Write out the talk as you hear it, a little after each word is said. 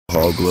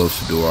Hall gloves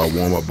to do our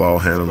warm-up ball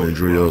handling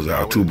drills,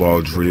 our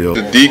 2-ball drill.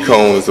 The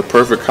D-cone is a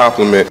perfect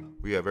complement.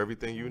 We have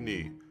everything you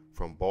need,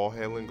 from ball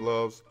handling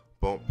gloves,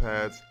 bump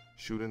pads,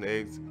 shooting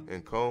aids,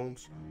 and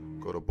cones.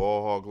 Go to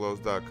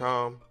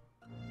ballhallgloves.com.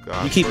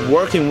 You keep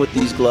working with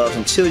these gloves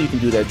until you can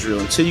do that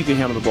drill, until you can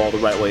handle the ball the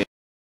right way.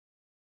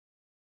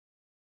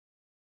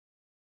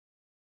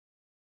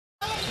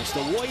 It's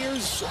the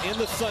Warriors and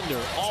the Thunder,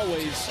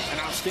 always an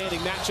outstanding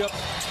matchup.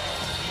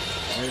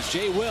 There's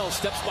Jay Will,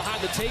 steps behind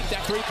the tape,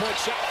 that three-point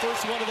shot,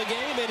 first one of the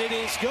game, and it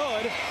is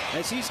good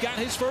as he's got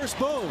his first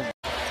boom.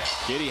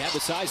 Giddey had the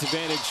size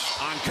advantage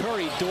on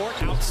Curry. Dort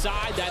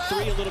outside, that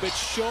three a little bit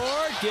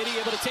short. Giddey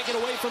able to take it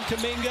away from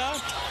Kuminga,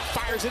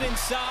 fires it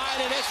inside,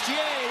 and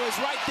SGA was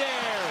right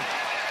there.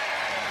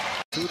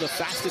 Two of the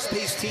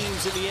fastest-paced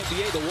teams in the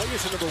NBA. The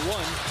Warriors are number 1,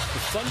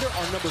 the Thunder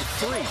are number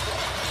 3.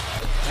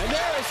 And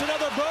there is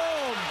another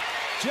boom.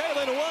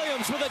 Jalen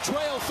Williams with a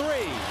trail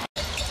 3.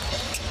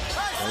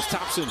 There's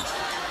Thompson.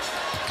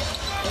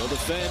 Will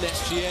defend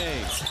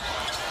SGA.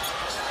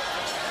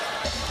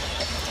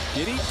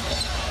 Giddey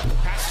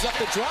passes up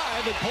the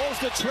drive and pulls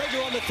the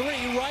trigger on the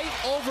 3 right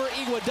over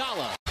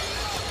Iguodala.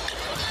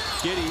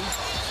 Giddey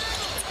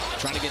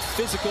trying to get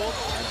physical.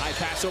 And high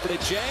pass over to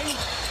Jay.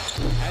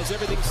 Has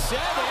everything set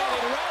and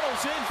it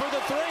rattles in for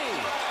the 3.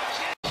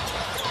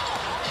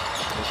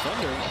 The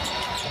Thunder.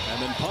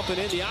 And then pumping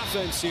in the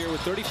offense here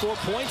with 34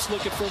 points,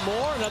 looking for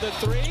more. Another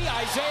 3.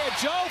 Isaiah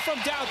Joe from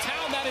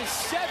downtown. That is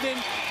 7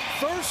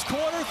 first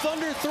quarter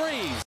Thunder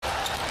 3s.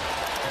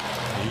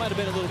 Might have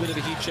been a little bit of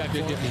a heat check.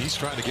 He's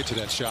trying to get to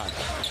that shot.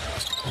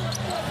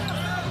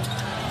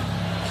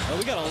 Well,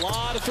 we got a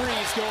lot of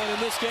 3s going in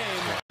this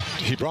game.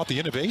 He brought the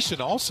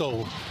innovation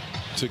also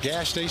to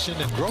gas station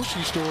and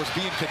grocery stores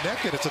being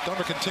connected. It's a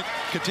Thunder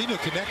continue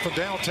to connect from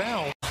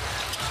downtown.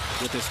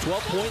 With this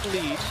 12-point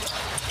lead.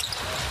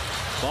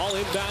 Ball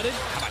inbounded.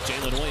 How about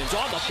Jalen Williams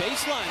on the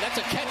baseline? That's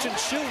a catch and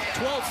shoot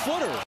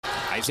 12-footer.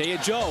 Isaiah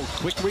Joe,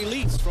 quick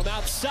release from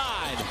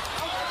outside.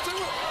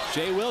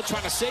 Jay Will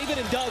trying to save it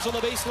and does on the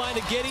baseline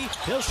to Giddey.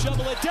 He'll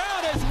shovel it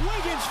down as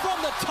Wiggins from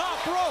the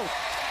top rope.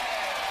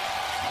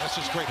 That's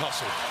just great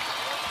hustle.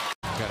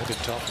 Got to be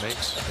tough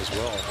makes as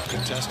well.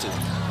 Contested.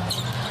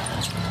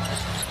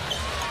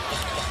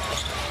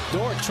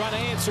 Dort trying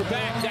to answer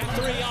back. That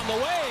 3 on the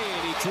way,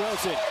 and he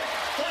drills it.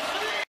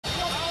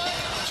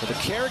 So the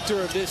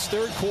character of this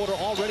third quarter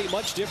already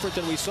much different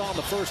than we saw in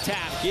the first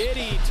half.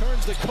 Giddey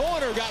turns the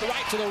corner, got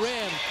right to the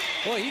rim.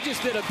 Boy, he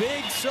just did a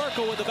big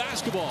circle with the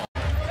basketball.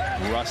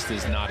 Rust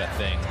is not a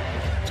thing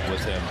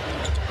with him.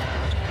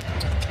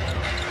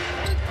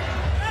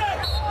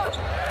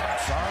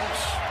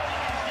 Charles,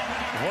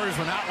 the Warriors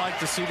would not like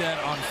to see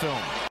that on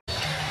film.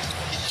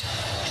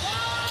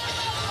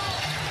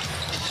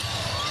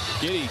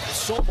 Giddey,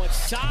 so much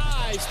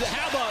size.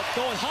 How about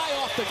going high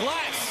off the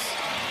glass?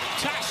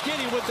 Tosh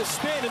Giddey with the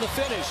spin and the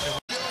finish.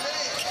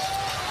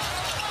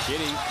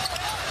 Giddey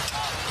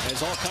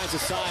has all kinds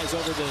of size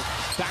over the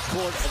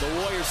backcourt of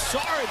the Warriors.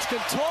 Sarge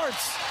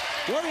contorts.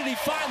 Where did he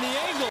find the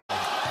angle?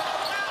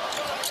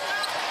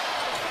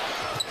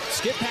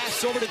 Skip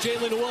pass over to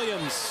Jalen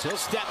Williams. He'll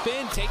step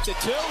in, take the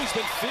 2. He's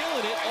been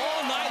feeling it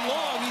all night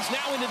long. He's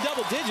now into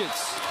double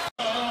digits.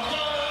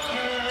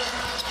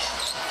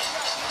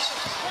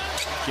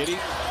 Giddey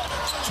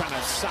trying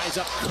to size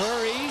up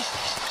Curry.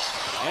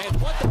 And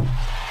what the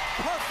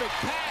perfect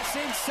pass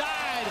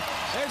inside.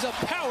 There's a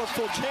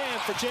powerful jam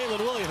for Jalen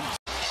Williams.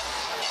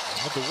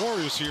 With the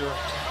Warriors here.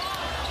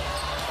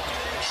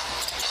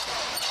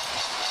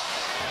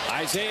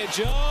 Isaiah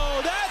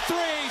Joe, that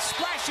 3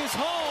 splashes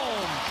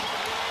home.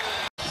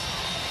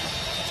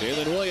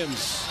 Jalen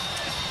Williams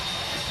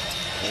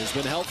has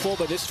been helpful,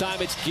 but this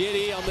time it's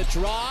Giddey on the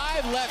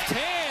drive. Left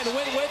hand,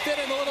 went with it,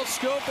 and a little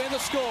scoop and the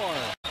score.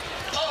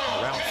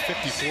 Around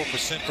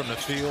 54% from the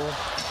field.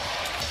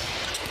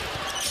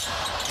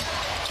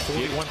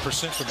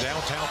 41% from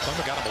downtown.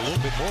 Thunder got him a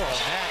little bit more on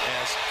that,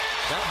 as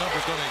that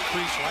number's going to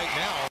increase right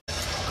now.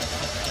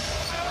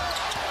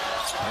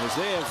 As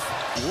they have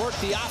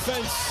worked the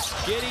offense,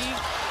 Giddey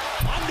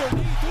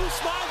underneath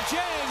Usman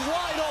Jang,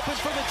 wide open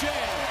for the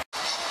jam.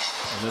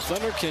 And the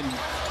Thunder can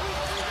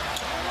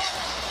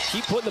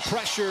keep putting the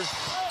pressure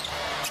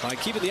by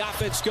keeping the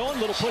offense going.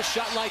 Little push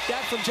shot like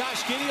that from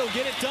Josh Giddey will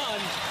get it done.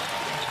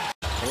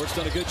 Ford's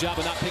done a good job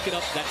of not picking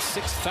up that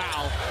 6th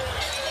foul.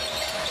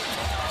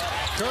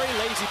 Curry,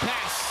 lazy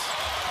pass.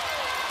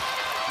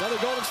 Another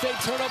Golden State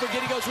turnover.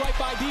 Giddey goes right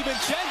by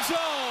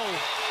DiVincenzo.